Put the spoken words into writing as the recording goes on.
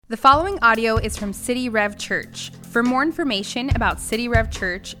The following audio is from City Rev Church. For more information about City Rev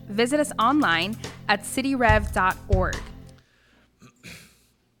Church, visit us online at cityrev.org.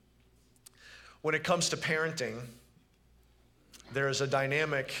 When it comes to parenting, there is a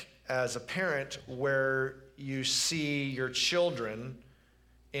dynamic as a parent where you see your children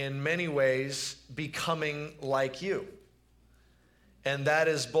in many ways becoming like you. And that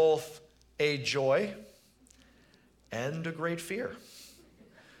is both a joy and a great fear,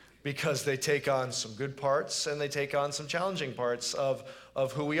 because they take on some good parts and they take on some challenging parts of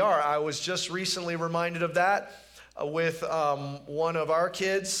who we are. I was just recently reminded of that with one of our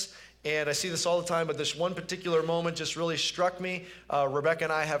kids, and I see this all the time, but this one particular moment just really struck me. Rebecca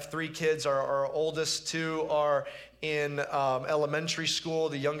and I have 3 kids. Our oldest 2 are in elementary school.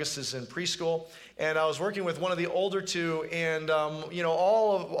 The youngest is in preschool. And I was working with one of the older 2, and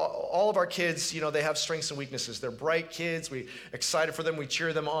all of our kids, they have strengths and weaknesses. They're bright kids. We're excited for them. We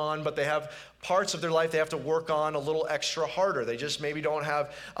cheer them on, but they have parts of their life they have to work on a little extra harder. They just maybe don't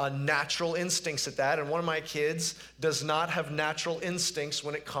have natural instincts at that. And one of my kids does not have natural instincts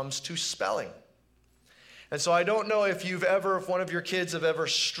when it comes to spelling. And so I don't know if one of your kids have ever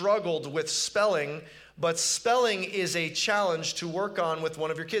struggled with spelling, but spelling is a challenge to work on with one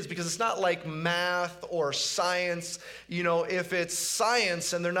of your kids, because it's not like math or science. If it's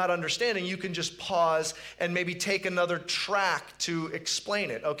science and they're not understanding, you can just pause and maybe take another track to explain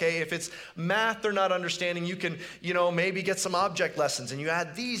it, okay? If it's math they're not understanding, you can, maybe get some object lessons and you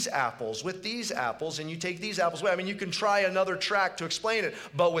add these apples with these apples and you take these apples away. You can try another track to explain it,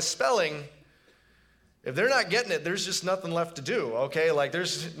 but with spelling, if they're not getting it, there's just nothing left to do, okay?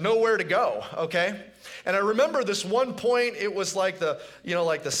 There's nowhere to go, okay? And I remember this one point, it was like the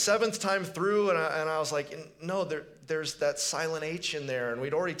 7th time through, and I was like, no, there's that silent H in there, and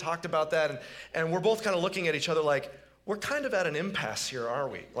we'd already talked about that, and we're both kind of looking at each other like, we're kind of at an impasse here, are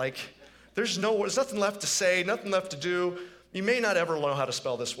we? There's nothing left to say, nothing left to do. You may not ever know how to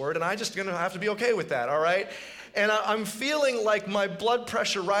spell this word, and I'm just gonna have to be okay with that, all right? And I'm feeling like my blood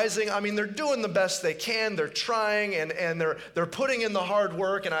pressure rising. They're doing the best they can. They're trying, and they're putting in the hard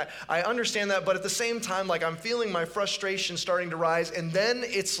work, and I understand that. But at the same time, I'm feeling my frustration starting to rise. And then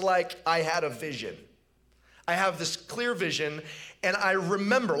it's like I had a vision. I have this clear vision, and I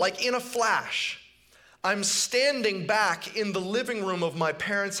remember, in a flash, I'm standing back in the living room of my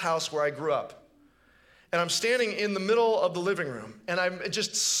parents' house where I grew up. And I'm standing in the middle of the living room, and I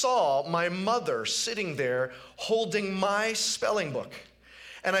just saw my mother sitting there holding my spelling book.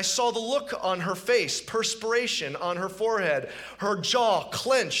 And I saw the look on her face, perspiration on her forehead, her jaw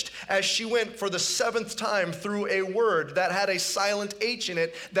clenched as she went for the 7th time through a word that had a silent H in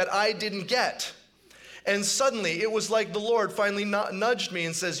it that I didn't get. And suddenly, it was like the Lord finally nudged me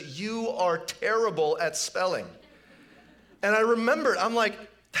and says, "You are terrible at spelling." And I remembered, I'm like,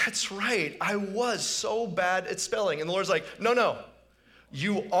 that's right, I was so bad at spelling. And the Lord's like, no,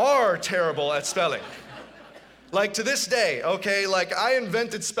 you are terrible at spelling. To this day, okay? I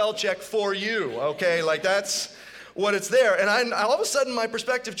invented spell check for you, okay? That's what it's there. And all of a sudden, my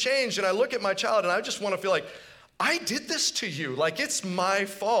perspective changed, and I look at my child, and I just want to feel like, I did this to you. It's my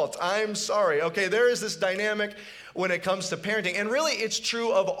fault. I'm sorry, okay? There is this dynamic when it comes to parenting. And really, it's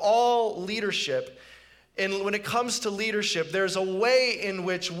true of all leadership. And when it comes to leadership, there's a way in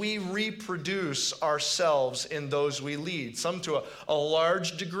which we reproduce ourselves in those we lead. Some to a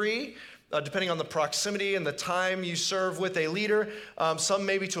large degree, depending on the proximity and the time you serve with a leader. Some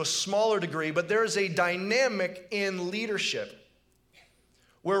maybe to a smaller degree. But there's a dynamic in leadership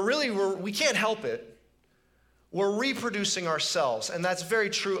where really we can't help it. We're reproducing ourselves, and that's very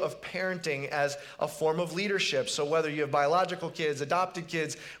true of parenting as a form of leadership. So whether you have biological kids, adopted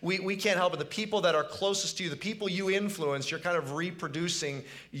kids, we can't help it. The people that are closest to you, the people you influence, you're kind of reproducing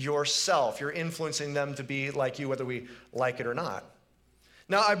yourself. You're influencing them to be like you, whether we like it or not.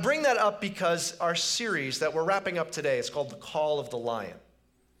 Now, I bring that up because our series that we're wrapping up today is called The Call of the Lion.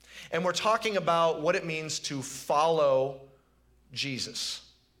 And we're talking about what it means to follow Jesus.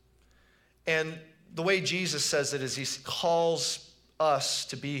 And the way Jesus says it is he calls us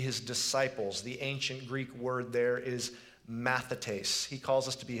to be his disciples. The ancient Greek word there is mathetes. He calls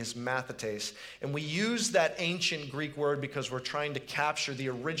us to be his mathetes. And we use that ancient Greek word because we're trying to capture the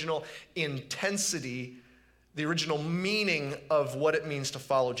original intensity, the original meaning of what it means to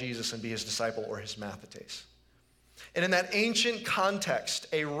follow Jesus and be his disciple or his mathetes. And in that ancient context,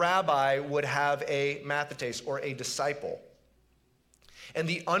 a rabbi would have a mathetes or a disciple. And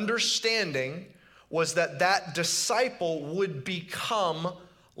the understanding was that disciple would become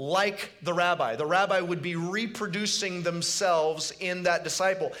like the rabbi. The rabbi would be reproducing themselves in that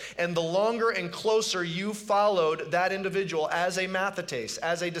disciple. And the longer and closer you followed that individual as a mathetes,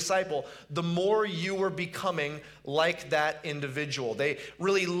 as a disciple, the more you were becoming like that individual. They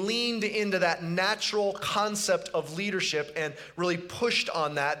really leaned into that natural concept of leadership and really pushed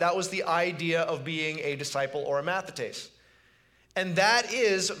on that. That was the idea of being a disciple or a mathetes. And that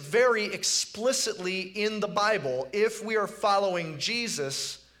is very explicitly in the Bible. If we are following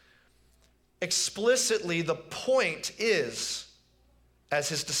Jesus, explicitly the point is, as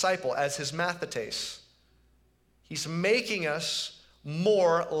his disciple, as his mathetes, he's making us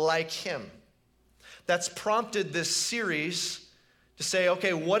more like him. That's prompted this series to say,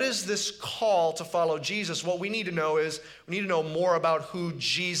 okay, what is this call to follow Jesus? What we need to know is, we need to know more about who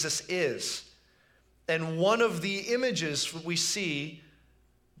Jesus is. And one of the images we see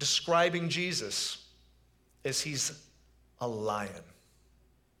describing Jesus is he's a lion.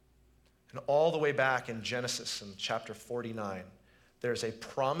 And all the way back in Genesis in chapter 49, there's a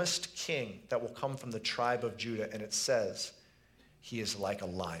promised king that will come from the tribe of Judah, and it says he is like a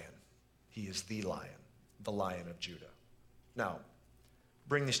lion. He is the Lion of Judah. Now,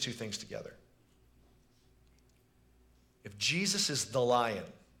 bring these two things together. If Jesus is the lion,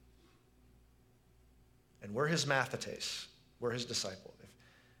 and we're his mathetes, we're his disciple, if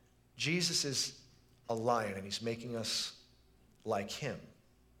Jesus is a lion and he's making us like him,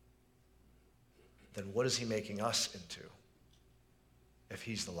 then what is he making us into if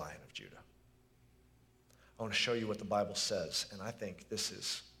he's the Lion of Judah? I want to show you what the Bible says, and I think this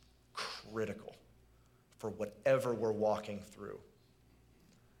is critical for whatever we're walking through,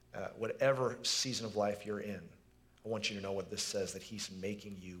 whatever season of life you're in. I want you to know what this says, that he's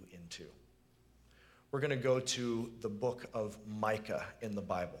making you into. We're going to go to the book of Micah in the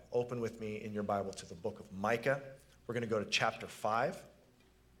Bible. Open with me in your Bible to the book of Micah. We're going to go to chapter 5.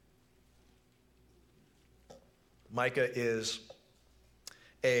 Micah is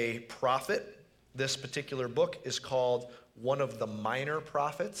a prophet. This particular book is called one of the minor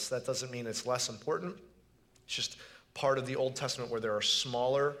prophets. That doesn't mean it's less important. It's just part of the Old Testament where there are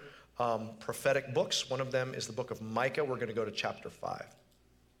smaller prophetic books. One of them is the book of Micah. We're going to go to chapter 5.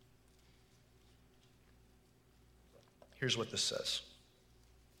 Here's what this says.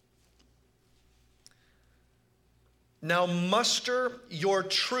 Now muster your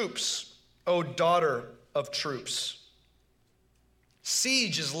troops, O daughter of troops.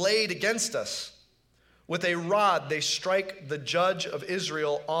 Siege is laid against us. With a rod they strike the judge of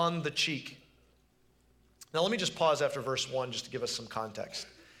Israel on the cheek. Now let me just pause after verse 1 just to give us some context.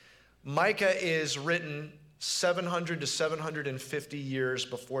 Micah is written 700 to 750 years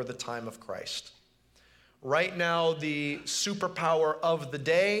before the time of Christ. Right now, the superpower of the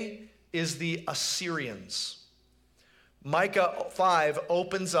day is the Assyrians. Micah 5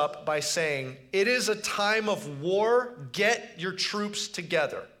 opens up by saying, it is a time of war, get your troops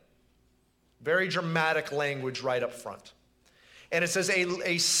together. Very dramatic language right up front. And it says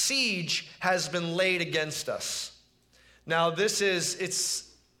a siege has been laid against us. Now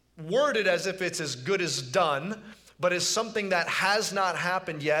it's worded as if it's as good as done, but is something that has not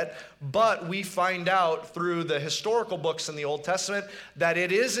happened yet. But we find out through the historical books in the Old Testament that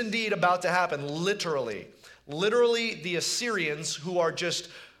it is indeed about to happen, literally. Literally, the Assyrians, who are just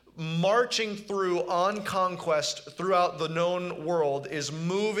marching through on conquest throughout the known world, is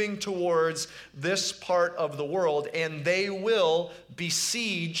moving towards this part of the world, and they will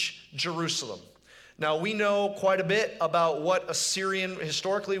besiege Jerusalem. Now, we know quite a bit about what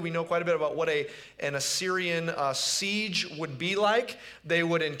historically, we know quite a bit about what an Assyrian siege would be like. They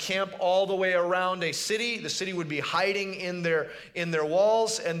would encamp all the way around a city. The city would be hiding in their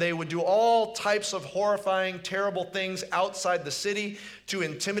walls, and they would do all types of horrifying, terrible things outside the city to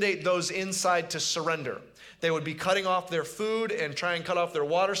intimidate those inside to surrender. They would be cutting off their food and try and cut off their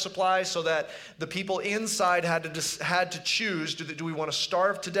water supply so that the people inside had to choose, do we want to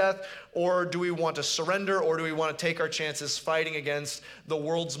starve to death, or do we want to surrender, or do we want to take our chances fighting against the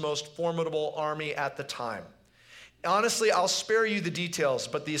world's most formidable army at the time? Honestly, I'll spare you the details,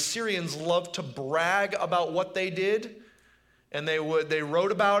 but the Assyrians loved to brag about what they did, and they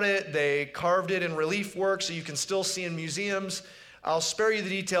wrote about it, they carved it in relief work so you can still see in museums. I'll spare you the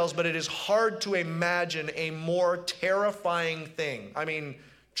details, but it is hard to imagine a more terrifying thing. I mean,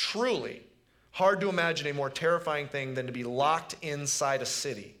 truly, hard to imagine a more terrifying thing than to be locked inside a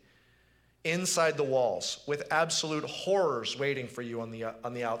city, inside the walls, with absolute horrors waiting for you on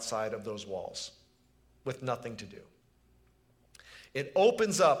the outside of those walls, with nothing to do. It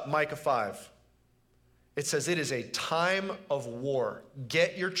opens up Micah 5. It says, it is a time of war.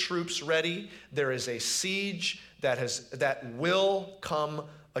 Get your troops ready. There is a siege that will come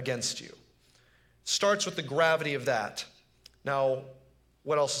against you. Starts with the gravity of that. Now,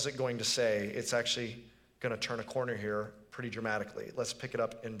 what else is it going to say? It's actually going to turn a corner here pretty dramatically. Let's pick it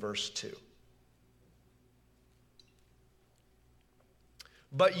up in verse 2.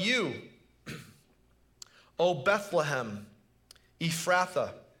 But you, O Bethlehem,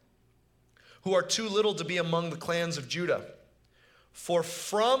 Ephrathah, who are too little to be among the clans of Judah, for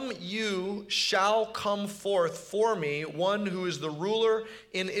from you shall come forth for me one who is the ruler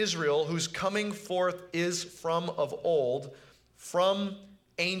in Israel, whose coming forth is from of old, from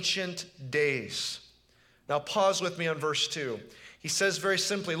ancient days. Now pause with me on verse 2. He says very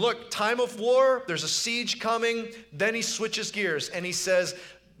simply, look, time of war, there's a siege coming. Then he switches gears and he says,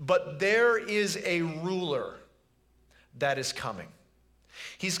 but there is a ruler that is coming.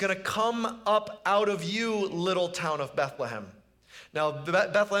 He's going to come up out of you, little town of Bethlehem. Now,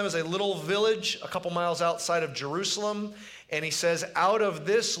 Bethlehem is a little village a couple miles outside of Jerusalem. And he says, out of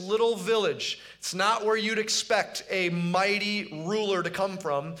this little village, it's not where you'd expect a mighty ruler to come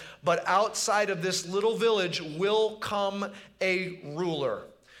from, but outside of this little village will come a ruler.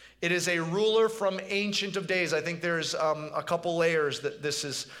 It is a ruler from Ancient of Days. I think there's a couple layers that this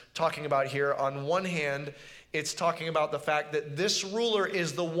is talking about here. On one hand, it's talking about the fact that this ruler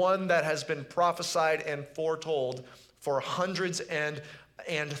is the one that has been prophesied and foretold for hundreds and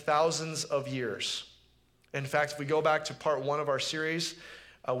thousands of years. In fact, if we go back to part 1 of our series,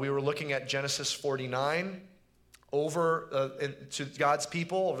 we were looking at Genesis 49. To God's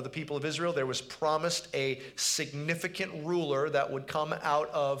people, over the people of Israel, there was promised a significant ruler that would come out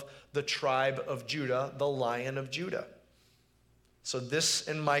of the tribe of Judah, the Lion of Judah. So this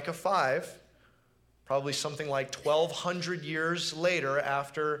in Micah 5, probably something like 1,200 years later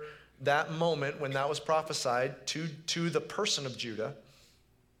after that moment when that was prophesied to the person of Judah,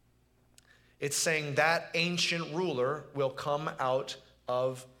 it's saying that ancient ruler will come out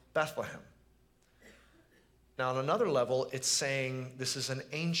of Bethlehem. Now, on another level, it's saying this is an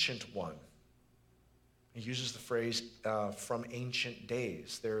ancient one. He uses the phrase from ancient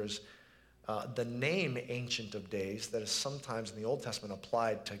days. There's the name Ancient of Days that is sometimes in the Old Testament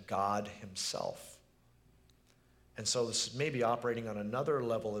applied to God himself. And so this may be operating on another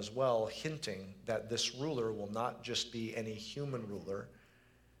level as well, hinting that this ruler will not just be any human ruler.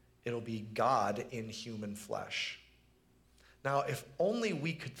 It'll be God in human flesh. Now, if only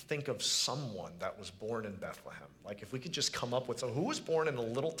we could think of someone that was born in Bethlehem. Like if we could just come up with who was born in the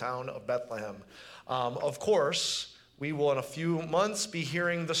little town of Bethlehem. Of course, we will in a few months be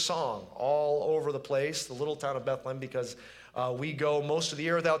hearing the song all over the place, the little town of Bethlehem, because we go most of the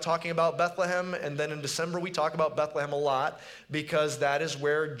year without talking about Bethlehem, and then in December we talk about Bethlehem a lot because that is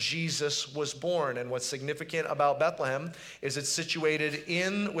where Jesus was born. And what's significant about Bethlehem is it's situated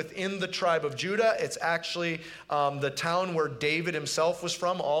within the tribe of Judah. It's actually the town where David himself was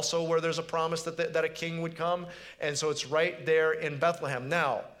from, also where there's a promise that a king would come. And so it's right there in Bethlehem.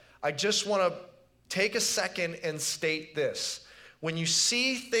 Now, I just want to take a second and state this. When you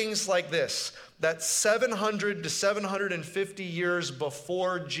see things like this, that 700 to 750 years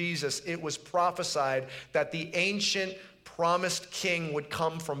before Jesus, it was prophesied that the ancient promised king would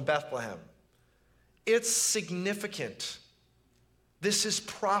come from Bethlehem. It's significant. This is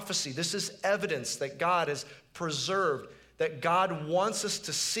prophecy. This is evidence that God has preserved, that God wants us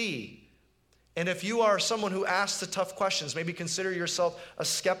to see. And if you are someone who asks the tough questions, maybe consider yourself a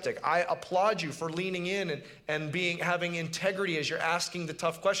skeptic. I applaud you for leaning in and having integrity as you're asking the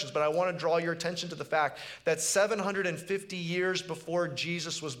tough questions. But I want to draw your attention to the fact that 750 years before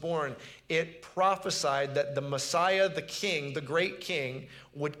Jesus was born, it prophesied that the Messiah, the king, the great king,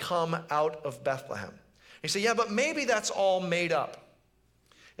 would come out of Bethlehem. You say, yeah, but maybe that's all made up.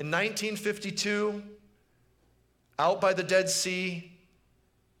 In 1952, out by the Dead Sea,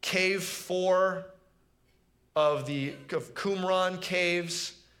 Cave 4 of Qumran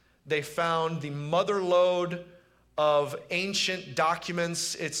caves, they found the mother lode of ancient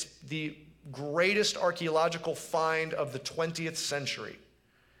documents. It's the greatest archaeological find of the 20th century.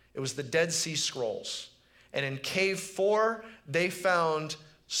 It was the Dead Sea Scrolls. And in Cave 4, they found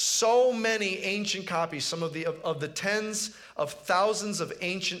so many ancient copies, some of the tens of thousands of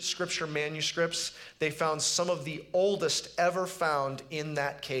ancient scripture manuscripts. They found some of the oldest ever found in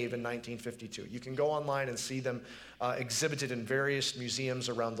that cave in 1952. You can go online and see them exhibited in various museums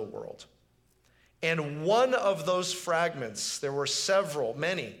around the world. And one of those fragments, there were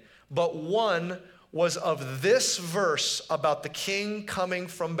many, but one was of this verse about the king coming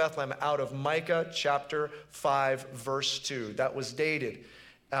from Bethlehem out of Micah chapter 5, verse 2. That was dated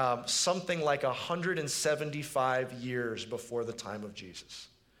something like 175 years before the time of Jesus.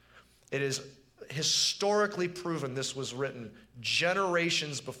 It is historically proven this was written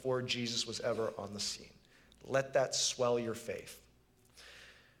generations before Jesus was ever on the scene. Let that swell your faith.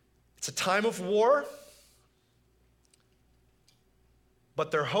 It's a time of war,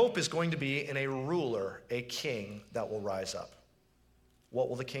 but their hope is going to be in a ruler, a king that will rise up. What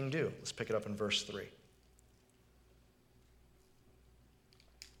will the king do? Let's pick it up in verse 3.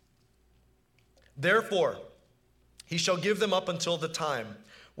 Therefore, he shall give them up until the time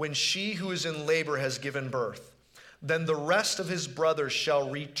when she who is in labor has given birth. Then the rest of his brothers shall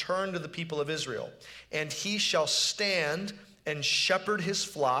return to the people of Israel, and he shall stand and shepherd his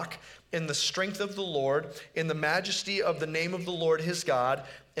flock in the strength of the Lord, in the majesty of the name of the Lord his God,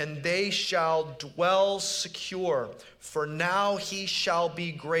 and they shall dwell secure. For now he shall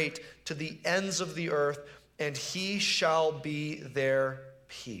be great to the ends of the earth, and he shall be their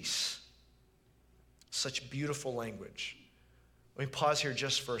peace. Such beautiful language. Let me pause here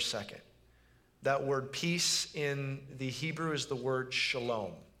just for a second. That word peace in the Hebrew is the word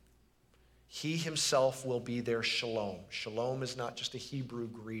shalom. He himself will be their shalom. Shalom is not just a Hebrew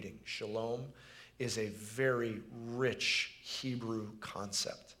greeting. Shalom is a very rich Hebrew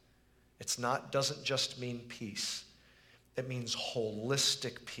concept. Doesn't just mean peace. It means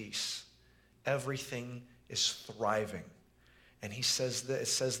holistic peace. Everything is thriving. And it says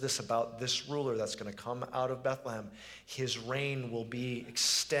this about this ruler that's going to come out of Bethlehem. His reign will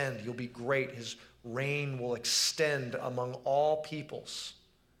extend. He'll be great. His reign will extend among all peoples.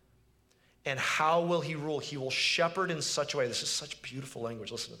 And how will he rule? He will shepherd in such a way. This is such beautiful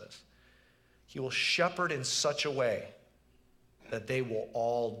language. Listen to this. He will shepherd in such a way that they will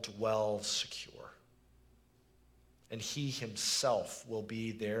all dwell secure. And he himself will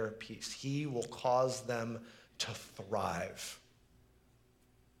be their peace. He will cause them to thrive.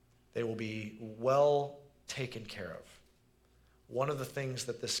 They will be well taken care of. One of the things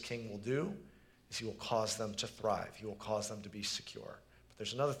that this king will do is he will cause them to thrive. He will cause them to be secure. But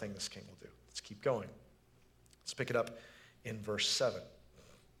there's another thing this king will do. Let's keep going. Let's pick it up in verse 7.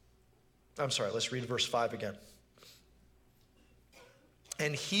 Let's read verse 5 again.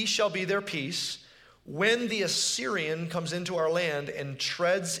 And he shall be their peace when the Assyrian comes into our land and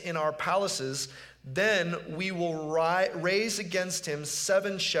treads in our palaces. Then we will raise against him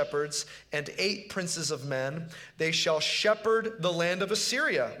 7 shepherds and 8 princes of men. They shall shepherd the land of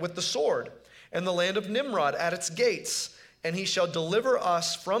Assyria with the sword, and the land of Nimrod at its gates. And he shall deliver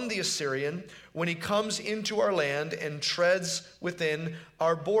us from the Assyrian when he comes into our land and treads within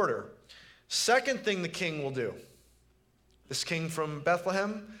our border. Second thing the king will do. This king from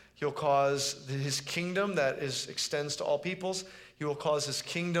Bethlehem, he'll cause his kingdom that extends to all peoples. He will cause his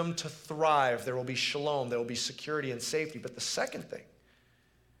kingdom to thrive. There will be shalom. There will be security and safety. But the second thing,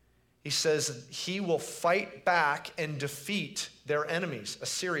 he says he will fight back and defeat their enemies,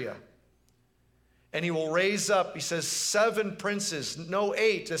 Assyria. And he will raise up, he says, 7 princes, no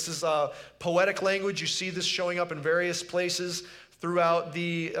 8. This is poetic language. You see this showing up in various places throughout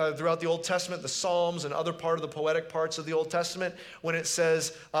the Old Testament, the Psalms and other part of the poetic parts of the Old Testament. When it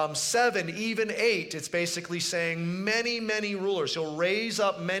says 7, even 8, it's basically saying many, many rulers. He'll raise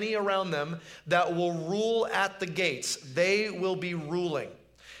up many around them that will rule at the gates. They will be ruling.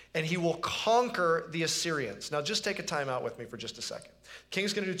 And he will conquer the Assyrians. Now just take a time out with me for just a second.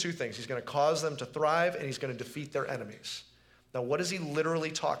 King's going to do 2 things. He's going to cause them to thrive, and he's going to defeat their enemies. Now what is he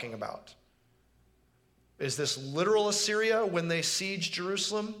literally talking about? Is this literal Assyria when they siege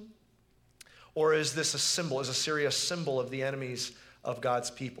Jerusalem? Or is this a symbol? Is Assyria a symbol of the enemies of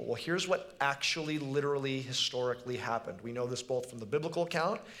God's people? Well, here's what actually literally historically happened. We know this both from the biblical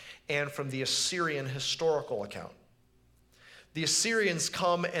account and from the Assyrian historical account. The Assyrians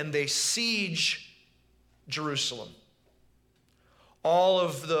come and they siege Jerusalem. All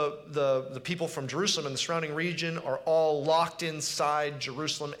of the people from Jerusalem and the surrounding region are all locked inside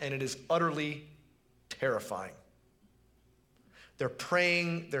Jerusalem, and it is utterly terrifying. They're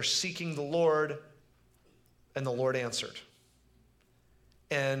praying, they're seeking the Lord, and the Lord answered.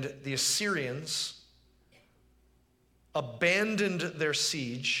 And the Assyrians abandoned their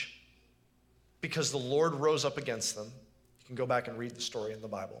siege because the Lord rose up against them. You can go back and read the story in the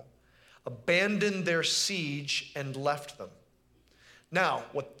Bible. Abandoned their siege and left them. Now,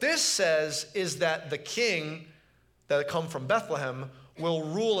 what this says is that the king that had come from Bethlehem will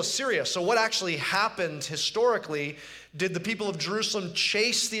rule Assyria. So what actually happened historically? Did the people of Jerusalem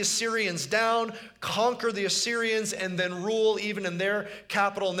chase the Assyrians down, conquer the Assyrians, and then rule even in their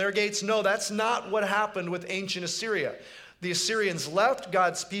capital and their gates? No, that's not what happened with ancient Assyria. The Assyrians left,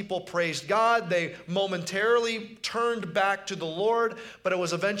 God's people praised God. They momentarily turned back to the Lord, but it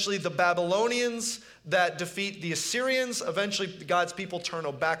was eventually the Babylonians that defeat the Assyrians. Eventually, God's people turn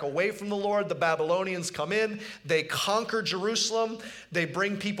back away from the Lord. The Babylonians come in. They conquer Jerusalem. They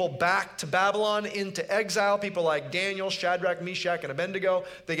bring people back to Babylon into exile. People like Daniel, Shadrach, Meshach, and Abednego.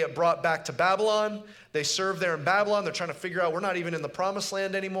 They get brought back to Babylon. They serve there in Babylon. They're trying to figure out, we're not even in the promised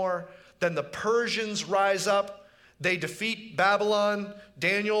land anymore. Then the Persians rise up. They defeat Babylon.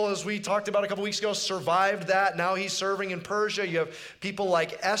 Daniel, as we talked about a couple weeks ago, survived that. Now he's serving in Persia. You have people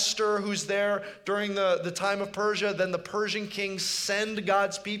like Esther who's there during the time of Persia. Then the Persian kings send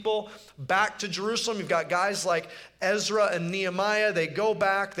God's people back to Jerusalem. You've got guys like Ezra and Nehemiah. They go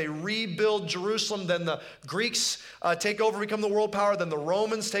back. They rebuild Jerusalem. Then the Greeks take over, become the world power. Then the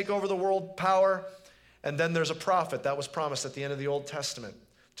Romans take over the world power. And then there's a prophet that was promised at the end of the Old Testament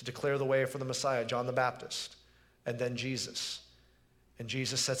to declare the way for the Messiah, John the Baptist. And then Jesus. And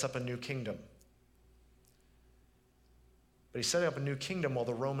Jesus sets up a new kingdom. But he's setting up a new kingdom while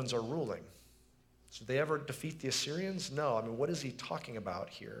the Romans are ruling. So did they ever defeat the Assyrians? No. I mean, what is he talking about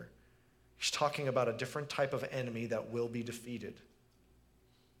here? He's talking about a different type of enemy that will be defeated.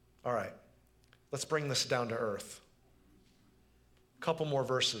 All right. Let's bring this down to earth. A couple more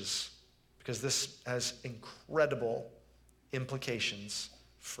verses, because this has incredible implications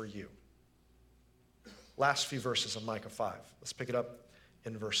for you. Last few verses of Micah 5. Let's pick it up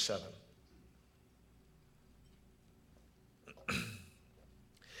in verse 7.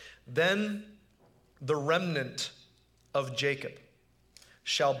 Then the remnant of Jacob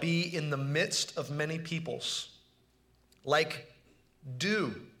shall be in the midst of many peoples, like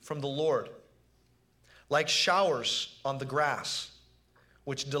dew from the Lord, like showers on the grass,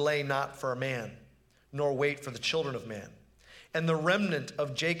 which delay not for a man, nor wait for the children of man. And the remnant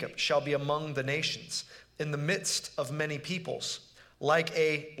of Jacob shall be among the nations, in the midst of many peoples, like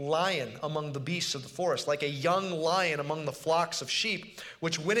a lion among the beasts of the forest, like a young lion among the flocks of sheep,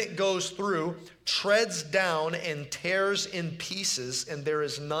 which when it goes through, treads down and tears in pieces, and there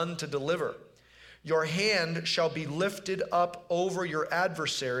is none to deliver. Your hand shall be lifted up over your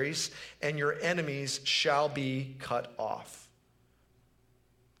adversaries, and your enemies shall be cut off.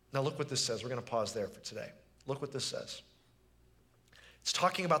 Now look what this says. We're going to pause there for today. Look what this says. It's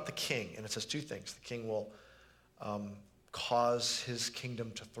talking about the king, and it says two things. The king will cause his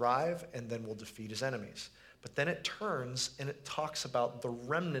kingdom to thrive, and then will defeat his enemies. But then it turns and it talks about the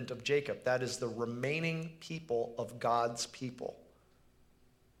remnant of Jacob. That is the remaining people of God's people.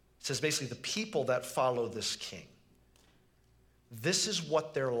 It says basically the people that follow this king. This is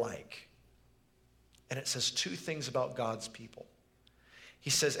what they're like. And it says two things about God's people. He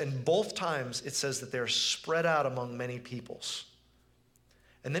says, and both times it says that they're spread out among many peoples.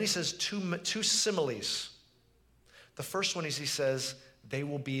 And then he says two similes. The first one is he says, they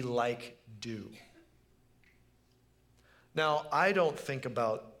will be like dew. Now, I don't think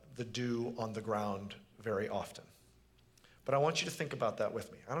about the dew on the ground very often. But I want you to think about that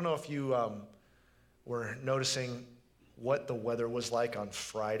with me. I don't know if you were noticing what the weather was like on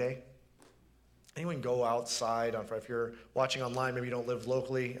Friday. Anyone go outside on Friday? If you're watching online, maybe you don't live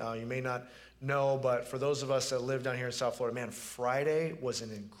locally, you may not know, but for those of us that live down here in South Florida, man, Friday was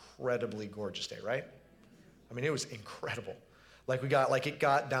an incredibly gorgeous day, right? I mean, it was incredible. It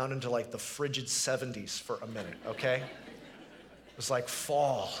got down into like the frigid 70s for a minute, okay? It was like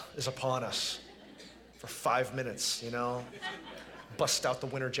fall is upon us for 5 minutes, you know? Bust out the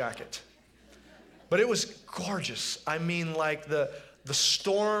winter jacket. But it was gorgeous. I mean, like the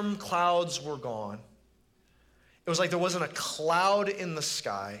storm clouds were gone. It was like there wasn't a cloud in the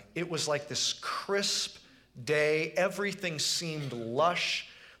sky. It was like this crisp day. Everything seemed lush.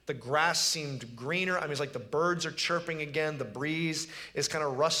 The grass seemed greener. I mean, it's like the birds are chirping again. The breeze is kind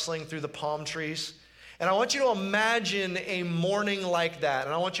of rustling through the palm trees. And I want you to imagine a morning like that.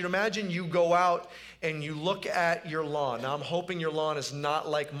 And I want you to imagine you go out and you look at your lawn. Now, I'm hoping your lawn is not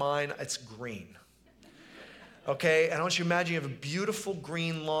like mine. It's green. Okay, and I want you to imagine you have a beautiful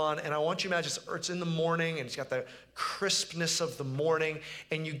green lawn, and I want you to imagine it's in the morning, and it's got the crispness of the morning,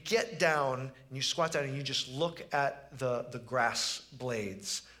 and you get down, and you squat down, and you just look at the grass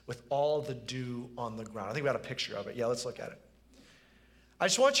blades with all the dew on the ground. I think we got a picture of it. Yeah, let's look at it. I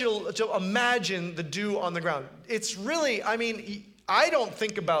just want you to imagine the dew on the ground. It's really, I mean, I don't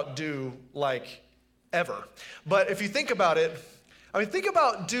think about dew like ever, but if you think about it, I mean, think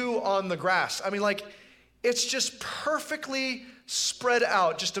about dew on the grass. I mean, like, it's just perfectly spread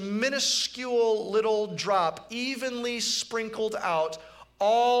out, just a minuscule little drop, evenly sprinkled out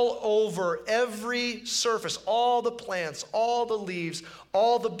all over every surface, all the plants, all the leaves,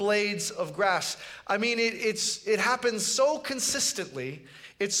 all the blades of grass. I mean, it happens so consistently,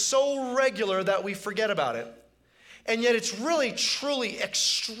 it's so regular that we forget about it. And yet it's really, truly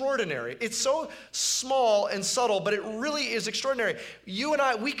extraordinary. It's so small and subtle, but it really is extraordinary. You and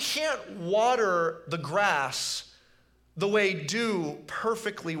I, we can't water the grass the way dew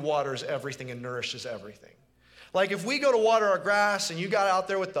perfectly waters everything and nourishes everything. Like if we go to water our grass and you got out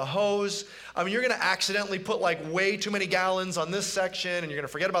there with the hose, I mean, you're going to accidentally put like way too many gallons on this section, and you're going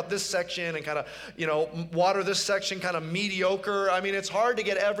to forget about this section and kind of, water this section kind of mediocre. I mean, it's hard to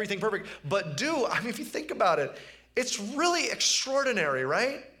get everything perfect. But dew, I mean, if you think about it, it's really extraordinary,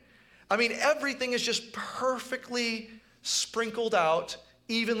 right? I mean, everything is just perfectly sprinkled out,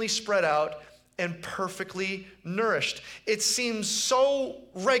 evenly spread out, and perfectly nourished. It seems so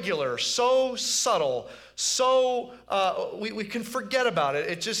regular, so subtle, so we can forget about it.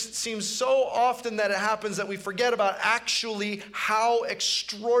 It just seems so often that it happens that we forget about actually how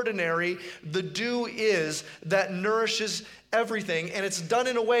extraordinary the dew is that nourishes everything. And it's done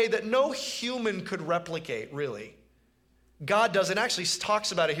in a way that no human could replicate, really. God does, and actually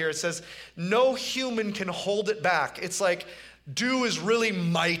talks about it here. It says, no human can hold it back. It's like dew is really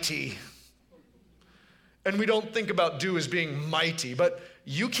mighty. And we don't think about dew as being mighty, but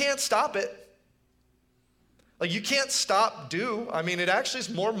you can't stop it. Like you can't stop dew. I mean, it actually is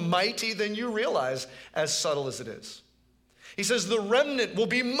more mighty than you realize, as subtle as it is. He says the remnant will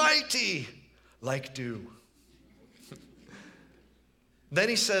be mighty like dew. Then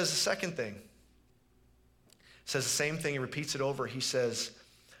he says the second thing. Says the same thing, he repeats it over. He says,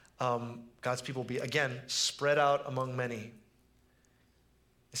 God's people will be, again, spread out among many.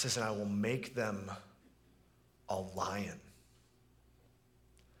 He says, and I will make them a lion.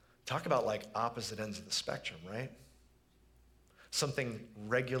 Talk about like opposite ends of the spectrum, right? Something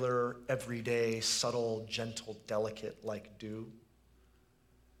regular, everyday, subtle, gentle, delicate like dew.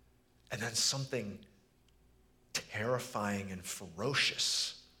 And then something terrifying and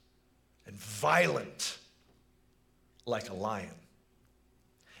ferocious and violent like a lion.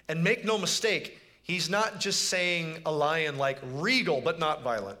 And make no mistake, he's not just saying a lion like regal but not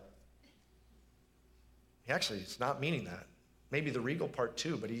violent. Actually, it's not meaning that. Maybe the regal part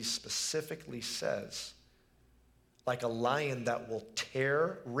too, but he specifically says, like a lion that will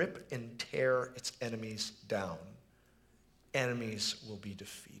rip and tear its enemies down. Enemies will be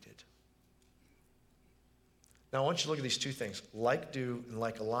defeated. Now I want you to look at these two things, like dew and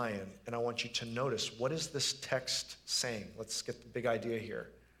like a lion, and I want you to notice, what is this text saying? Let's get the big idea here.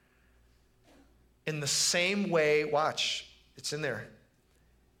 In the same way, watch, it's in there.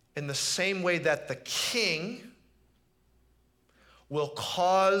 In the same way that the king will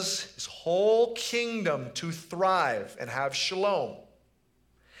cause his whole kingdom to thrive and have shalom.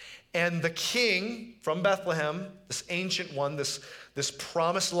 And the king from Bethlehem, this ancient one, this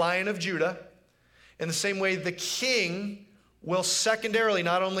promised Lion of Judah, in the same way the king will secondarily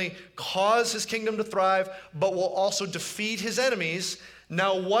not only cause his kingdom to thrive, but will also defeat his enemies.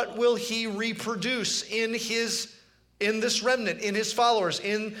 Now what will he reproduce in this remnant, in his followers,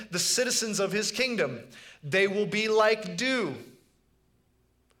 in the citizens of his kingdom? They will be like dew,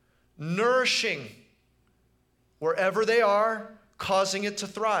 nourishing wherever they are, causing it to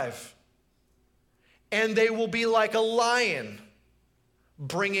thrive. And they will be like a lion,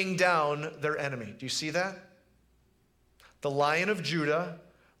 bringing down their enemy. Do you see that? The Lion of Judah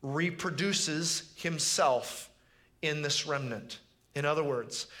reproduces himself in this remnant. In other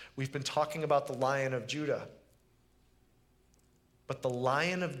words, we've been talking about the Lion of Judah. But the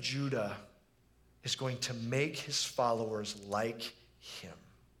Lion of Judah is going to make his followers like him.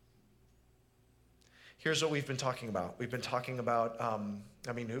 Here's what we've been talking about. We've been talking about,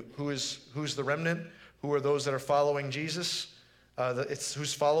 who's the remnant? Who are those that are following Jesus? It's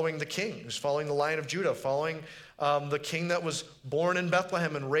who's following the king, who's following the Lion of Judah, following the king that was born in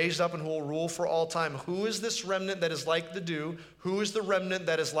Bethlehem and raised up and who will rule for all time. Who is this remnant that is like the dew? Who is the remnant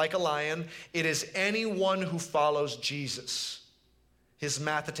that is like a lion? It is anyone who follows Jesus, his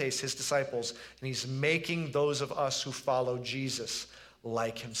mathetes, his disciples, and he's making those of us who follow Jesus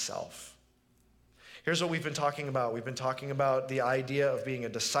like himself. Here's what we've been talking about. We've been talking about the idea of being a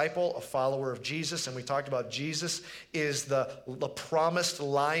disciple, a follower of Jesus, and we talked about Jesus is the promised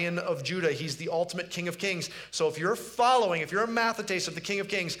Lion of Judah. He's the ultimate King of Kings. So if you're a mathetes of the King of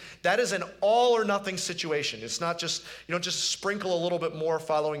Kings, that is an all or nothing situation. It's not just, you don't just sprinkle a little bit more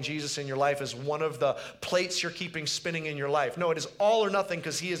following Jesus in your life as one of the plates you're keeping spinning in your life. No, it is all or nothing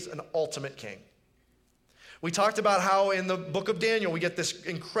because he is an ultimate king. We talked about how in the book of Daniel, we get this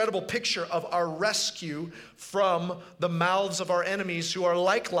incredible picture of our rescue from the mouths of our enemies who are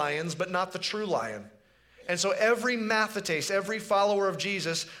like lions, but not the true lion. And so every mathetes, every follower of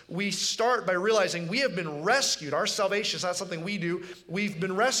Jesus, we start by realizing we have been rescued. Our salvation is not something we do. We've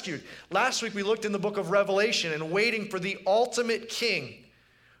been rescued. Last week we looked in the book of Revelation and waiting for the ultimate king,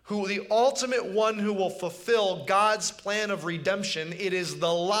 the ultimate one who will fulfill God's plan of redemption. It is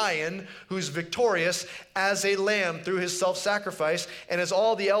the lion who's victorious as a lamb through his self-sacrifice. And as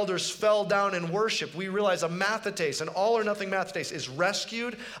all the elders fell down in worship, we realize a mathetes, an all or nothing mathetes, is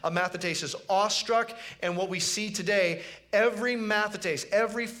rescued. A mathetes is awestruck. And what we see today, every mathetes,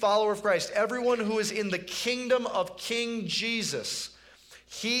 every follower of Christ, everyone who is in the kingdom of King Jesus,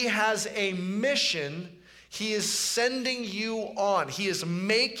 he has a mission. He is sending you on. He is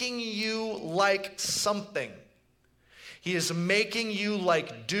making you like something. He is making you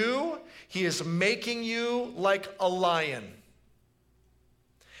like dew. He is making you like a lion.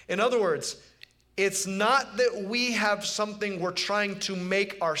 In other words, it's not that we have something we're trying to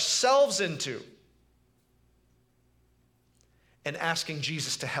make ourselves into and asking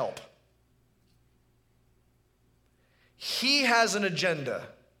Jesus to help. He has an agenda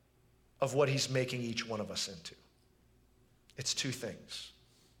of what he's making each one of us into. It's two things.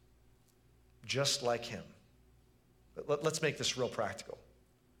 Just like him. Let's make this real practical.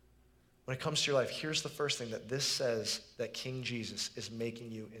 When it comes to your life, here's the first thing that this says that King Jesus is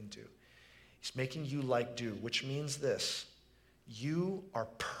making you into. He's making you like dew, which means this: you are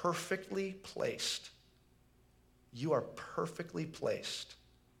perfectly placed. You are perfectly placed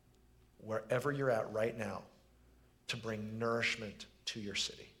wherever you're at right now to bring nourishment to your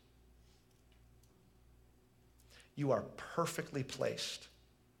city. You are perfectly placed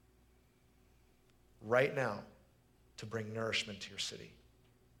right now to bring nourishment to your city.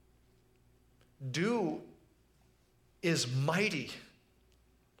 Dew is mighty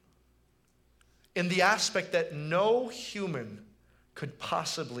in the aspect that no human could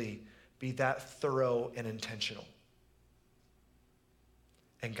possibly be that thorough and intentional.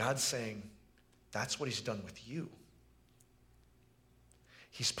 And God's saying, that's what he's done with you.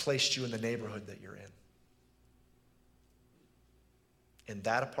 He's placed you in the neighborhood that you're in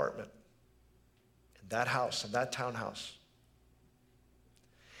that apartment, in that house, in that townhouse.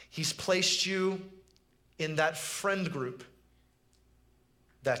 He's placed you in that friend group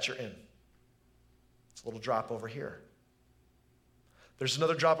that you're in. It's a little drop over here. There's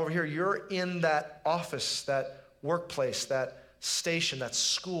another drop over here. You're in that office, that workplace, that station, that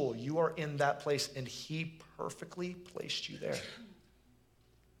school. You are in that place, and he perfectly placed you there.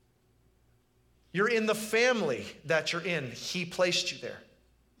 You're in the family that you're in. He placed you there.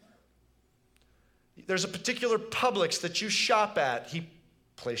 There's a particular Publix that you shop at. He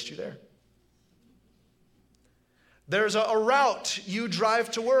placed you there. There's a route you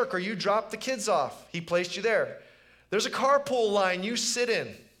drive to work or you drop the kids off. He placed you there. There's a carpool line you sit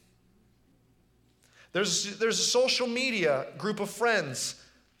in. There's a social media group of friends.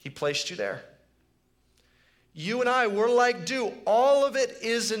 He placed you there. You and I, we're like dew. All of it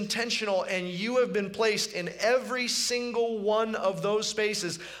is intentional, and you have been placed in every single one of those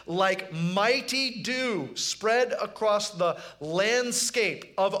spaces like mighty dew spread across the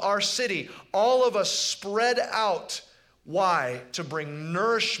landscape of our city. All of us spread out. Why? To bring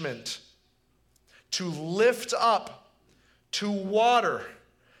nourishment, to lift up, to water,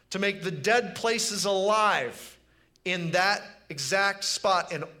 to make the dead places alive in that exact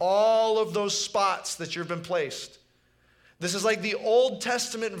spot, in all of those spots that you've been placed. This is like the Old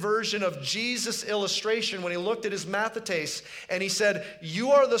Testament version of Jesus' illustration when he looked at his mathetes and he said,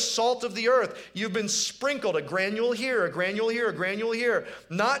 you are the salt of the earth. You've been sprinkled, a granule here, a granule here, a granule here,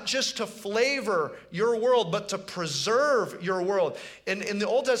 not just to flavor your world, but to preserve your world. In the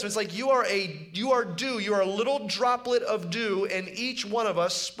Old Testament, it's like you are dew, you are a little droplet of dew, and each one of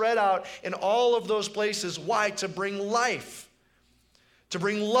us spread out in all of those places. Why? To bring life. To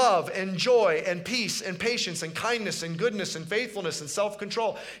bring love and joy and peace and patience and kindness and goodness and faithfulness and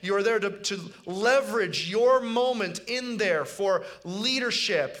self-control. You are there to leverage your moment in there for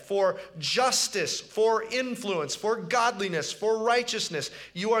leadership, for justice, for influence, for godliness, for righteousness.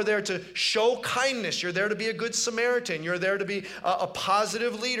 You are there to show kindness. You're there to be a good Samaritan. You're there to be a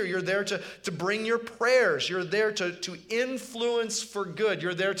positive leader. You're there to bring your prayers. You're there to influence for good.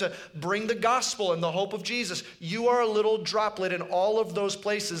 You're there to bring the gospel and the hope of Jesus. You are a little droplet in all of those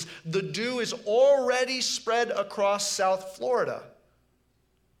places. The dew is already spread across South Florida.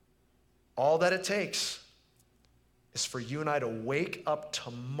 All that it takes is for you and I to wake up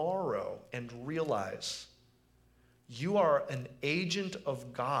tomorrow and realize you are an agent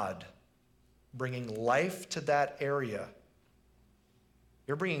of God bringing life to that area.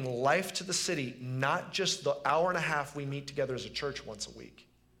 You're bringing life to the city, not just the hour and a half we meet together as a church once a week,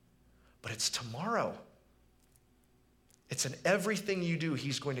 but it's tomorrow. It's in everything you do.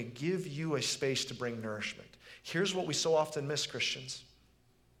 He's going to give you a space to bring nourishment. Here's what we so often miss, Christians.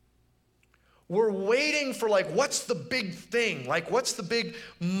 We're waiting for, what's the big thing? What's the big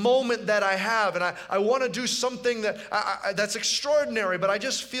moment that I have? And I want to do something that's extraordinary, but I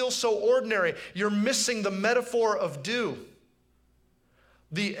just feel so ordinary. You're missing the metaphor of dew.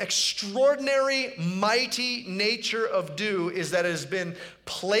 The extraordinary, mighty nature of dew is that it has been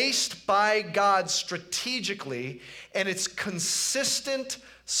placed by God strategically, and its consistent,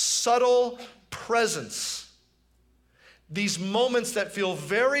 subtle presence. These moments that feel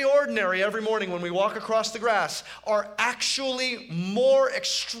very ordinary every morning when we walk across the grass are actually more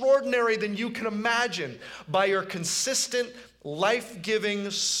extraordinary than you can imagine by your consistent, life-giving,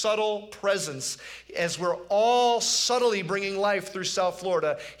 subtle presence. As we're all subtly bringing life through South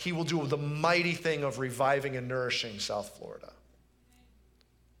Florida, he will do the mighty thing of reviving and nourishing South Florida.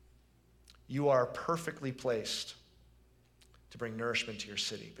 You are perfectly placed to bring nourishment to your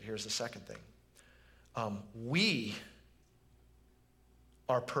city. But here's the second thing. We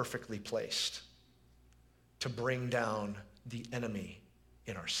are perfectly placed to bring down the enemy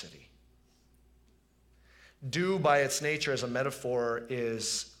in our city. Dew, by its nature as a metaphor,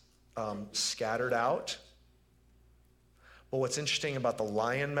 is scattered out. But what's interesting about the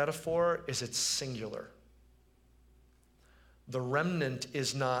lion metaphor is it's singular. The remnant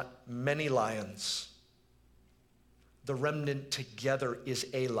is not many lions. The remnant together is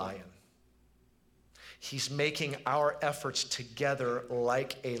a lion. He's making our efforts together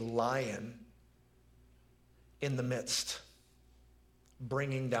like a lion in the midst,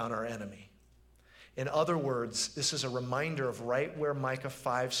 bringing down our enemy. In other words, this is a reminder of right where Micah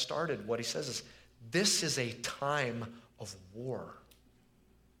 5 started. What he says is, this is a time of war.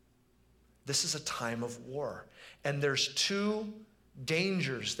 This is a time of war. And there's two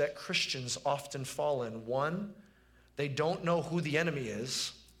dangers that Christians often fall in. One, they don't know who the enemy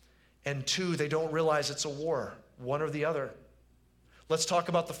is. And two, they don't realize it's a war. One or the other. Let's talk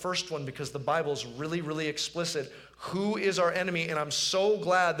about the first one because the Bible is really, really explicit. Who is our enemy? And I'm so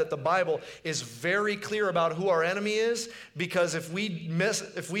glad that the Bible is very clear about who our enemy is, because if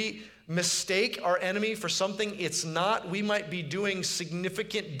we mistake our enemy for something it's not, we might be doing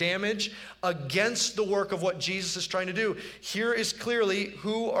significant damage against the work of what Jesus is trying to do. Here is clearly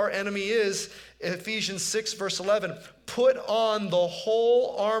who our enemy is. Ephesians 6 verse 11, put on the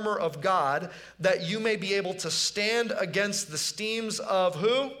whole armor of God that you may be able to stand against the schemes of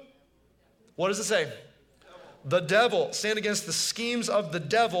who? What does it say? The devil. Stand against the schemes of the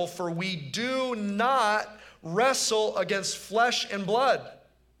devil, for we do not wrestle against flesh and blood,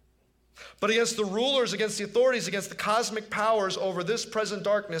 but against the rulers, against the authorities, against the cosmic powers over this present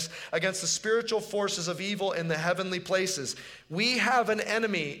darkness, against the spiritual forces of evil in the heavenly places. We have an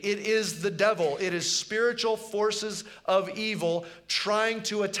enemy. It is the devil. It is spiritual forces of evil trying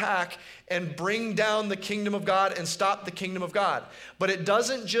to attack and bring down the kingdom of God and stop the kingdom of God. But it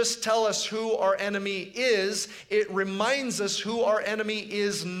doesn't just tell us who our enemy is, it reminds us who our enemy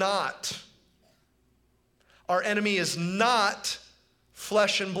is not. Our enemy is not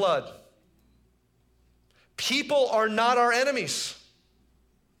flesh and blood. People are not our enemies.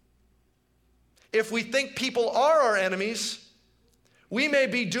 If we think people are our enemies, we may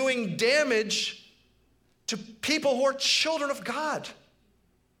be doing damage to people who are children of God.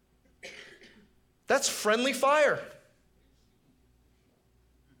 That's friendly fire.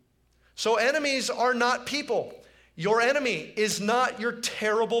 So enemies are not people. Your enemy is not your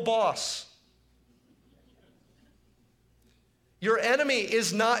terrible boss. Your enemy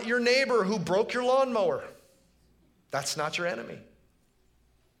is not your neighbor who broke your lawnmower. That's not your enemy.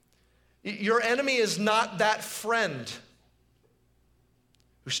 Your enemy is not that friend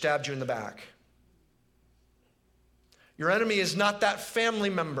who stabbed you in the back. Your enemy is not that family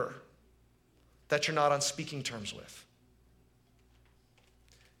member that you're not on speaking terms with.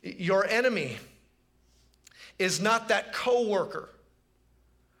 Your enemy is not that coworker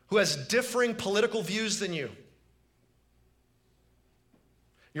who has differing political views than you.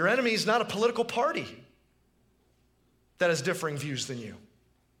 Your enemy is not a political party that has differing views than you.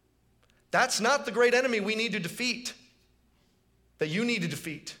 That's not the great enemy we need to defeat, that you need to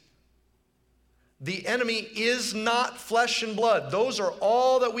defeat. The enemy is not flesh and blood. Those are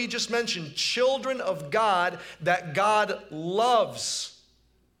all that we just mentioned, children of God that God loves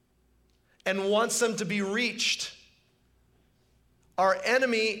and wants them to be reached. Our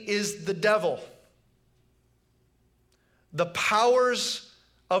enemy is the devil. The powers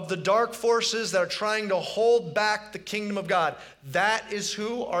of the dark forces that are trying to hold back the kingdom of God. That is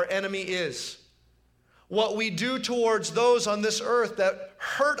who our enemy is. What we do towards those on this earth that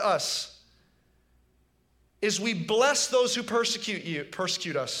hurt us is we bless those who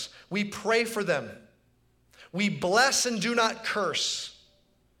persecute us. We pray for them. We bless and do not curse.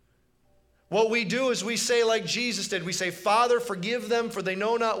 What we do is we say like Jesus did. We say, Father, forgive them, for they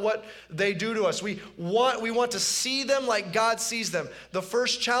know not what they do to us. We want to see them like God sees them. The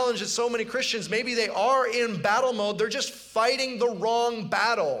first challenge that so many Christians, maybe they are in battle mode. They're just fighting the wrong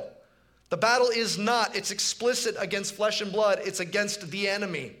battle. The battle is not. It's explicit against flesh and blood. It's against the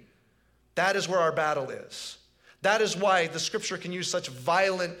enemy. That is where our battle is. That is why the scripture can use such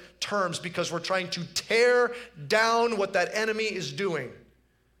violent terms, because we're trying to tear down what that enemy is doing.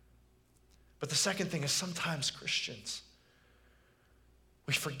 But the second thing is, sometimes Christians,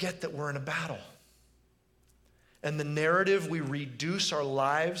 we forget that we're in a battle. And the narrative, we reduce our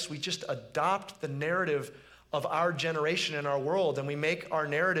lives, we just adopt the narrative of our generation and our world, and we make our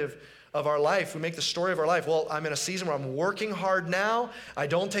narrative of our life, we make the story of our life. Well, I'm in a season where I'm working hard now. I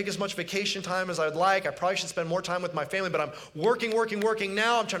don't take as much vacation time as I'd like. I probably should spend more time with my family, but I'm working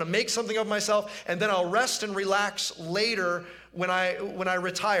now. I'm trying to make something of myself, and then I'll rest and relax later when I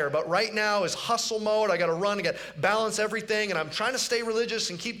retire. But right now is hustle mode. I got to run, I got to balance everything, and I'm trying to stay religious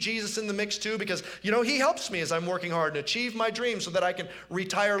and keep Jesus in the mix too, because he helps me as I'm working hard and achieve my dreams so that I can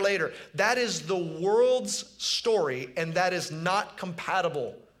retire later. That is the world's story, and that is not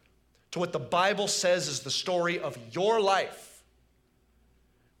compatible to what the Bible says is the story of your life.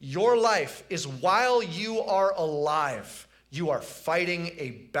 Your life is, while you are alive, you are fighting a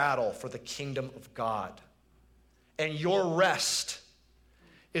battle for the kingdom of God. And your rest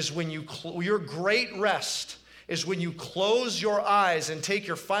is when your great rest is when you close your eyes and take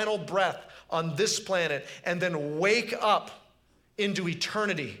your final breath on this planet and then wake up into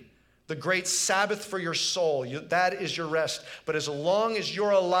eternity. The great Sabbath for your soul, that is your rest. But as long as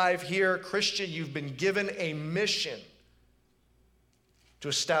you're alive here, Christian, you've been given a mission to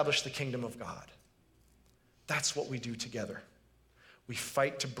establish the kingdom of God. That's what we do together. We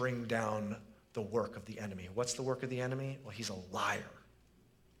fight to bring down the work of the enemy. What's the work of the enemy? Well, he's a liar.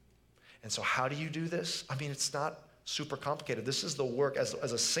 And so how do you do this? I mean, it's not super complicated. This is the work, as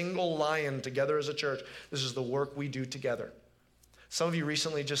a single lion together as a church, this is the work we do together. Some of you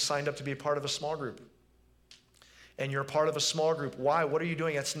recently just signed up to be a part of a small group. And you're a part of a small group. Why? What are you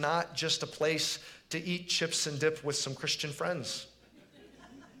doing? It's not just a place to eat chips and dip with some Christian friends.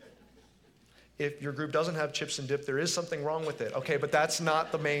 If your group doesn't have chips and dip, there is something wrong with it. Okay, but that's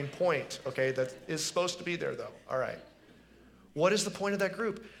not the main point. Okay, that is supposed to be there though. All right. What is the point of that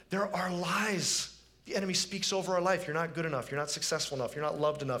group? There are lies. The enemy speaks over our life. You're not good enough. You're not successful enough. You're not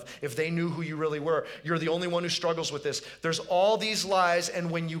loved enough. If they knew who you really were, you're the only one who struggles with this. There's all these lies, and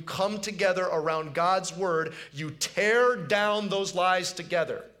when you come together around God's word, you tear down those lies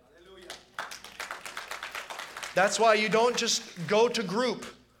together. Hallelujah. That's why you don't just go to group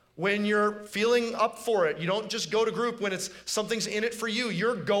when you're feeling up for it. You don't just go to group when something's in it for you.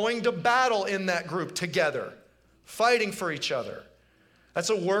 You're going to battle in that group together, fighting for each other. That's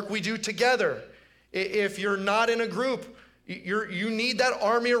a work we do together. If you're not in a group, you need that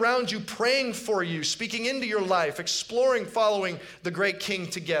army around you praying for you, speaking into your life, exploring, following the great King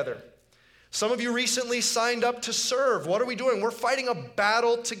together. Some of you recently signed up to serve. What are we doing? We're fighting a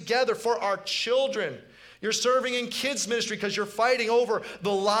battle together for our children. You're serving in kids ministry because you're fighting over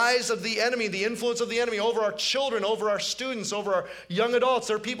the lies of the enemy, the influence of the enemy over our children, over our students, over our young adults.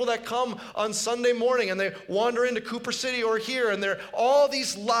 There are people that come on Sunday morning and they wander into Cooper City or here, and there are all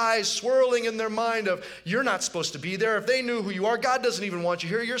these lies swirling in their mind of, you're not supposed to be there. If they knew who you are, God doesn't even want you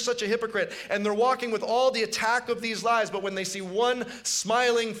here. You're such a hypocrite. And they're walking with all the attack of these lies, but when they see one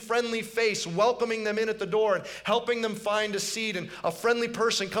smiling, friendly face welcoming them in at the door and helping them find a seat, and a friendly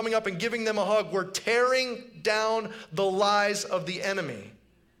person coming up and giving them a hug, we're tearing down the lies of the enemy,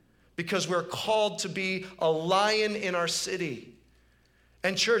 because we're called to be a lion in our city.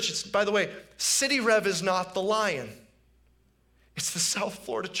 And church, by the way, City Rev is not the lion. It's the South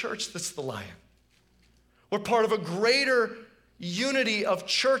Florida church that's the lion. We're part of a greater unity of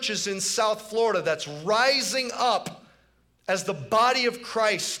churches in South Florida that's rising up as the body of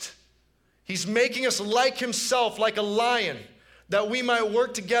Christ. He's making us like himself, like a lion, that we might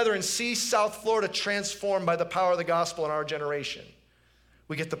work together and see South Florida transformed by the power of the gospel in our generation.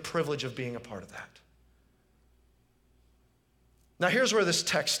 We get the privilege of being a part of that. Now here's where this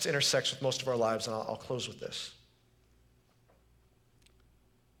text intersects with most of our lives, and I'll close with this.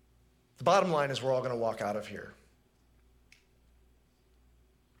 The bottom line is we're all going to walk out of here.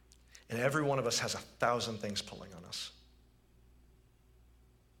 And every one of us has 1,000 things pulling on us.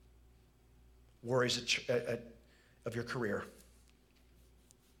 worries of your career,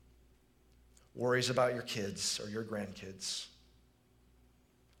 worries about your kids or your grandkids,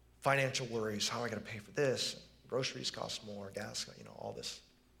 financial worries, how am I going to pay for this? Groceries cost more, gas, all this.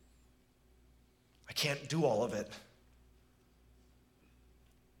 I can't do all of it.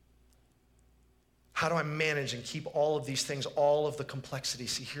 How do I manage and keep all of these things, all of the complexity?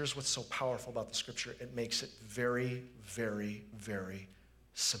 See, here's what's so powerful about the scripture. It makes it very, very, very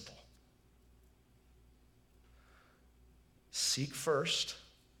simple. Seek first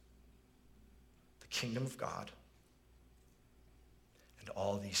the kingdom of God, and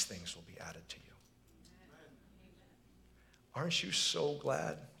all these things will be added to you. Aren't you so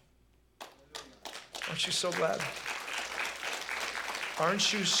glad? Aren't you so glad?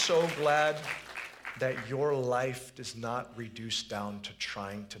 Aren't you so glad that your life does not reduce down to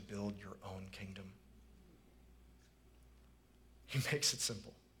trying to build your own kingdom? He makes it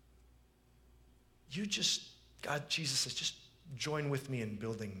simple. Jesus says, just join with me in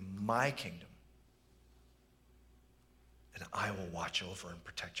building my kingdom, and I will watch over and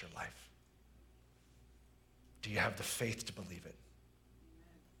protect your life. Do you have the faith to believe it?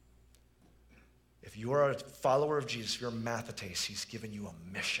 If you are a follower of Jesus, if you're a Mathetes, he's given you a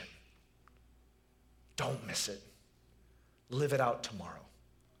mission. Don't miss it. Live it out tomorrow.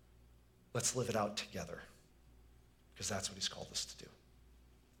 Let's live it out together, because that's what he's called us to do.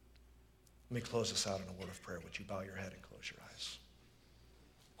 Let me close this out in a word of prayer. Would you bow your head and close your eyes?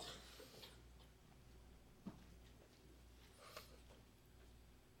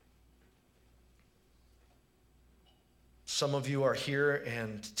 Some of you are here,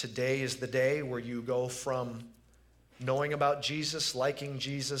 and today is the day where you go from knowing about Jesus, liking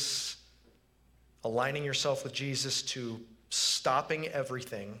Jesus, aligning yourself with Jesus, to stopping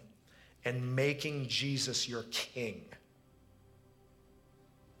everything and making Jesus your king.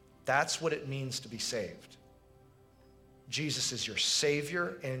 That's what it means to be saved. Jesus is your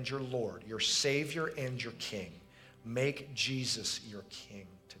Savior and your Lord, your Savior and your King. Make Jesus your King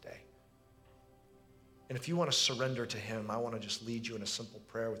today. And if you want to surrender to him, I want to just lead you in a simple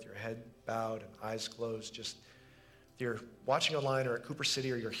prayer with your head bowed and eyes closed. Just, if you're watching online or at Cooper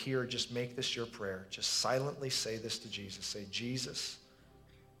City or you're here, just make this your prayer. Just silently say this to Jesus. Say, Jesus,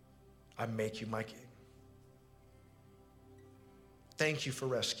 I make you my King. Thank you for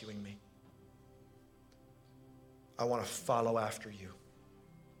rescuing me. I want to follow after you.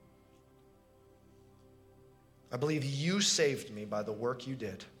 I believe you saved me by the work you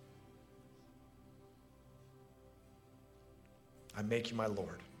did. I make you my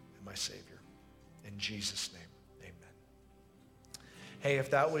Lord and my Savior. In Jesus' name, amen. Hey, if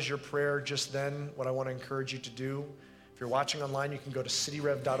that was your prayer just then, what I want to encourage you to do, if you're watching online, you can go to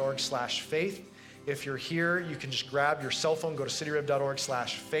cityrev.org/faith. If you're here, you can just grab your cell phone, go to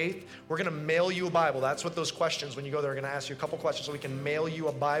cityrev.org/faith. We're going to mail you a Bible. That's what those questions, when you go there, are going to ask you a couple questions so we can mail you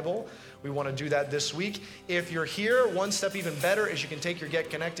a Bible. We want to do that this week. If you're here, one step even better is you can take your Get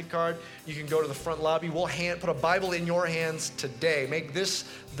Connected card. You can go to the front lobby. We'll put a Bible in your hands today. Make this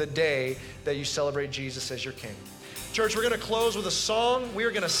the day that you celebrate Jesus as your King. Church, we're going to close with a song. We are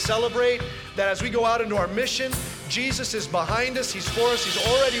going to celebrate that as we go out into our mission, Jesus is behind us. He's for us. He's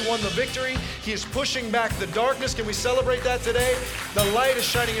already won the victory. He is pushing back the darkness. Can we celebrate that today? The light is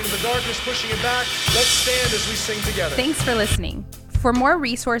shining into the darkness, pushing it back. Let's stand as we sing together. Thanks for listening. For more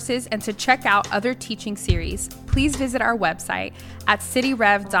resources and to check out other teaching series, please visit our website at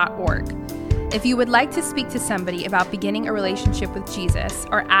cityrev.org. If you would like to speak to somebody about beginning a relationship with Jesus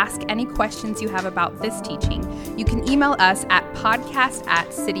or ask any questions you have about this teaching, you can email us at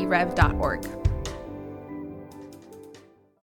podcast@cityrev.org.